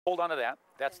Hold on to that.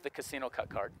 That's the casino cut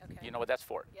card. Okay. You know what that's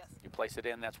for? Yes. You place it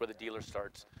in, that's where the dealer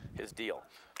starts his deal.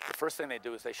 The first thing they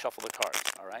do is they shuffle the cards,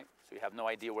 all right? So you have no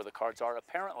idea where the cards are,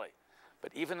 apparently.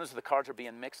 But even as the cards are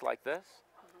being mixed like this,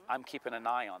 I'm keeping an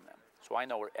eye on them. So I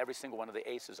know where every single one of the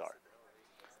aces are.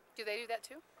 Do they do that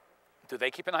too? Do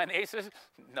they keep an eye on aces?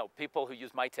 No, people who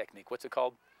use my technique. What's it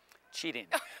called? Cheating.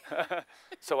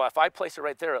 So if I place it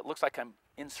right there, it looks like I'm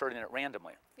inserting it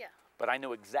randomly. Yeah. But I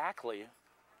knew exactly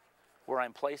where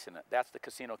I'm placing it. That's the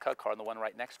casino cut card, and the one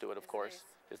right next to it, of course,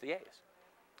 is the ace.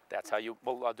 That's how you,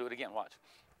 well, I'll do it again, watch.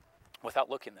 Without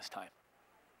looking this time.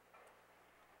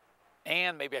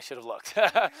 And maybe I should have looked.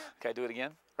 Okay, do it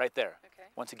again? Right there. Okay.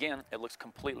 Once again, it looks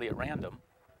completely at random.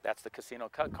 That's the casino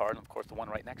cut card, and of course the one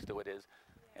right next to it is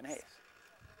an ace.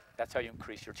 That's how you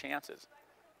increase your chances.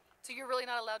 So you're really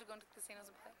not allowed to go into casinos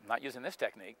and play? I'm not using this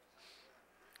technique.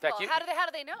 In fact, Well, how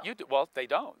do they know? You do, well, they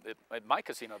don't. At my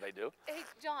casino, they do. Hey,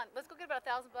 John, let's go get about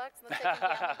 $1,000 and let's take you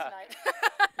gambling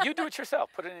tonight. You do it yourself.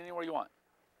 Put it anywhere you want.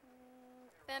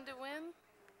 Then to win?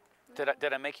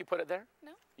 Did I make you put it there?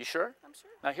 No. You sure? I'm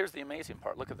sure. Now here's the amazing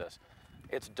part. Look at this.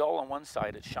 It's dull on one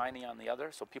side, it's shiny on the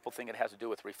other, so people think it has to do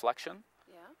with reflection.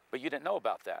 Yeah. But you didn't know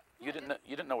about that. No, You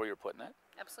didn't know where you were putting it.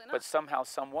 Absolutely not. But somehow,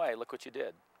 some way, look what you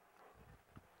did.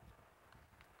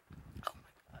 Oh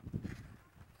my God.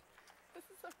 This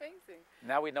is amazing.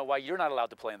 Now we know why you're not allowed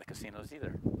to play in the casinos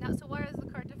either. Now, so why is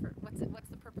the card different? What's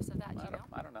the purpose of that? Do you know?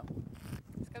 I don't know.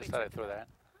 It's gotta Just be thought I'd tricky. throw that.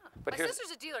 Huh. But My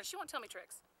sister's a dealer. She won't tell me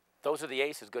tricks. Those are the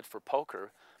aces, good for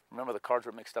poker. Remember, the cards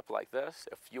were mixed up like this.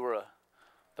 If you were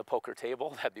the poker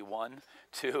table, that'd be 1,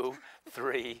 2,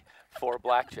 3, 4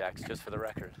 blackjacks, just for the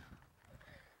record.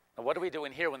 Now, what are we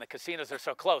doing here when the casinos are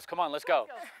so close? Come on, let's go.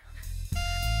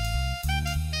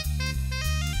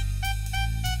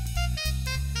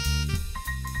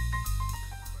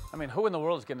 I mean, who in the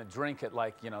world is going to drink at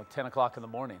like, 10 o'clock in the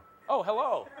morning? Oh,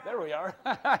 hello. There we are.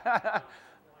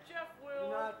 Jeff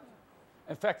will.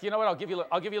 In fact, you know what? I'll give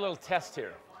you a little test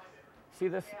here. See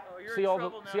this? you're See in all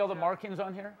trouble the now, the Jeff. markings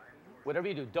on here? Whatever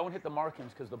you do, don't hit the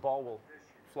markings because the ball will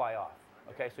fly off.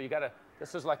 Okay, so you gotta.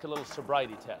 This is like a little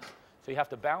sobriety test. So you have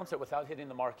to bounce it without hitting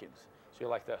the markings. So you're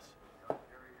like this,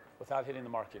 without hitting the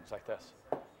markings, like this.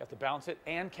 You have to bounce it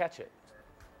and catch it.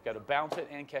 You got to bounce it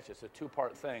and catch it. It's a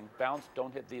two-part thing. Bounce.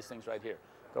 Don't hit these things right here.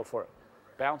 Go for it.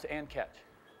 Bounce and catch.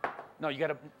 No, you got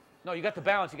to. No, you got to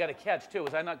bounce. You got to catch too.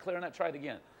 Was I not clear on that? Try it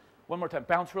again. One more time.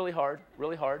 Bounce really hard.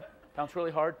 Really hard. Bounce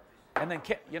really hard. And then,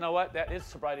 you know what? That is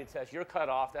sobriety test. You're cut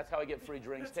off. That's how I get free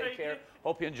drinks. Take care.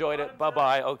 Hope you enjoyed it.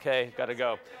 Bye-bye. Okay, got to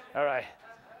go. All right.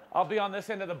 I'll be on this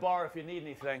end of the bar if you need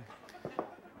anything.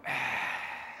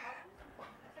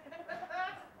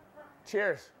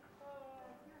 Cheers.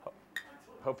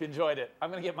 Hope you enjoyed it. I'm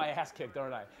going to get my ass kicked,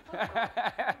 aren't I?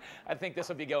 I think this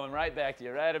will be going right back to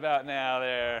you right about now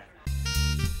there.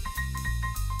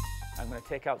 I'm going to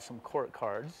take out some court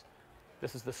cards.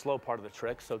 This is the slow part of the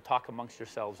trick, so talk amongst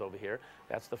yourselves over here.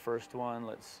 That's the first one.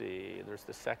 Let's see. There's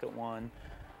the second one.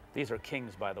 These are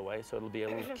kings, by the way, so it'll be a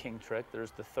little king trick.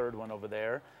 There's the third one over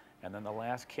there, and then the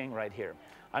last king right here.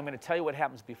 I'm going to tell you what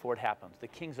happens before it happens. The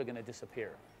kings are going to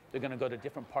disappear. They're going to go to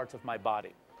different parts of my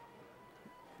body.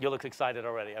 You look excited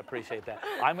already. I appreciate that.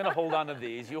 I'm going to hold on to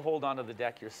these. You hold on to the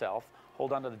deck yourself.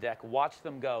 Hold on to the deck. Watch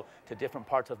them go to different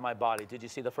parts of my body. Did you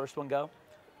see the first one go?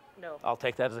 No. I'll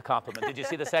take that as a compliment. Did you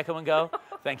see the second one go?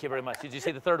 Thank you very much. Did you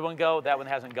see the third one go? That one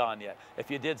hasn't gone yet.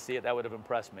 If you did see it, that would have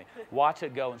impressed me. Watch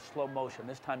it go in slow motion.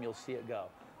 This time you'll see it go.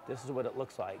 This is what it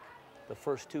looks like the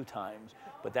first 2 times,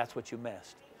 but that's what you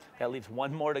missed. That leaves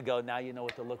one more to go. Now you know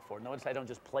what to look for. Notice I don't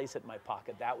just place it in my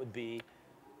pocket. That would be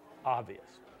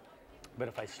obvious. But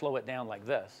if I slow it down like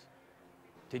this,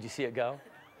 did you see it go?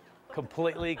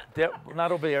 Completely,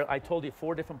 not over there. I told you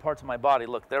 4 different parts of my body.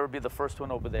 Look, there would be the first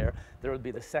one over there. There would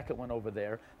be the second one over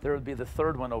there. There would be the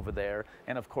third one over there.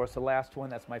 And of course, the last one,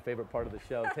 that's my favorite part of the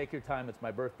show. Take your time, it's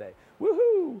my birthday.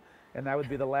 Woohoo! And that would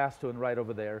be the last one right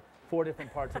over there. 4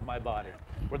 different parts of my body.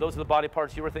 Were those the body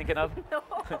parts you were thinking of? No.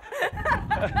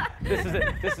 This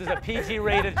is a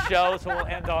PG-rated show, so we'll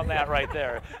end on that right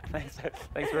there.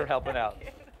 Thanks for helping out.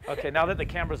 Okay, now that the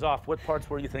camera's off, what parts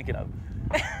were you thinking of?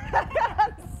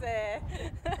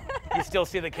 You still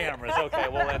see the cameras. Okay,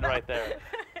 we'll end right there.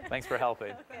 Thanks for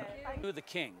helping. Okay. Do the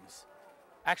kings.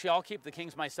 Actually, I'll keep the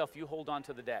kings myself. You hold on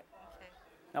to the deck. Okay.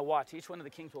 Now watch. Each one of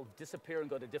the kings will disappear and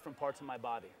go to different parts of my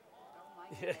body.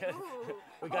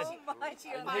 We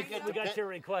got your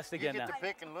request again now. You get to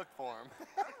pick and look for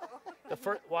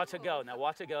them. Watch it go. Now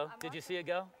watch it go. Did you see it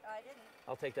go? I didn't.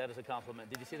 I'll take that as a compliment.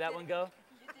 Did you see that one go?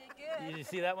 You did good. Did you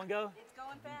see that one go? It's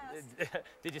going fast.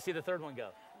 Did you see the third one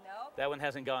go? Nope. That one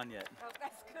hasn't gone yet. Oh,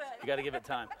 that's good. You got to give it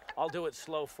time. I'll do it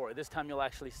slow for you. This time you'll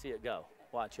actually see it go.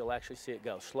 Watch, you'll actually see it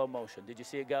go. Slow motion. Did you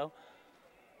see it go?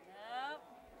 No.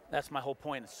 That's my whole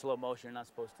point. It's slow motion. You're not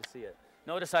supposed to see it.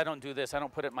 Notice I don't do this. I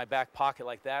don't put it in my back pocket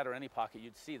like that or any pocket.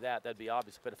 You'd see that. That'd be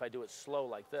obvious. But if I do it slow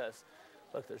like this,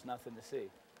 look, there's nothing to see.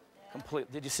 Yeah.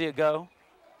 Complete. Did you see it go?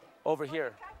 Over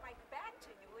here. I got my back to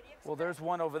you. What do you Well, expect? there's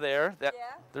one over there. Yeah.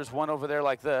 There's one over there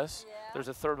like this. Yeah. There's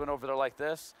a third one over there like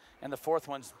this. And the fourth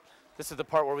one's, this is the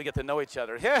part where we get to know each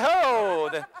other. Hey-ho!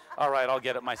 All right, I'll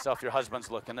get it myself. Your husband's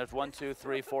looking. There's 1, 2,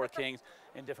 3, 4 kings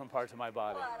in different parts of my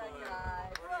body. What a guy.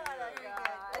 What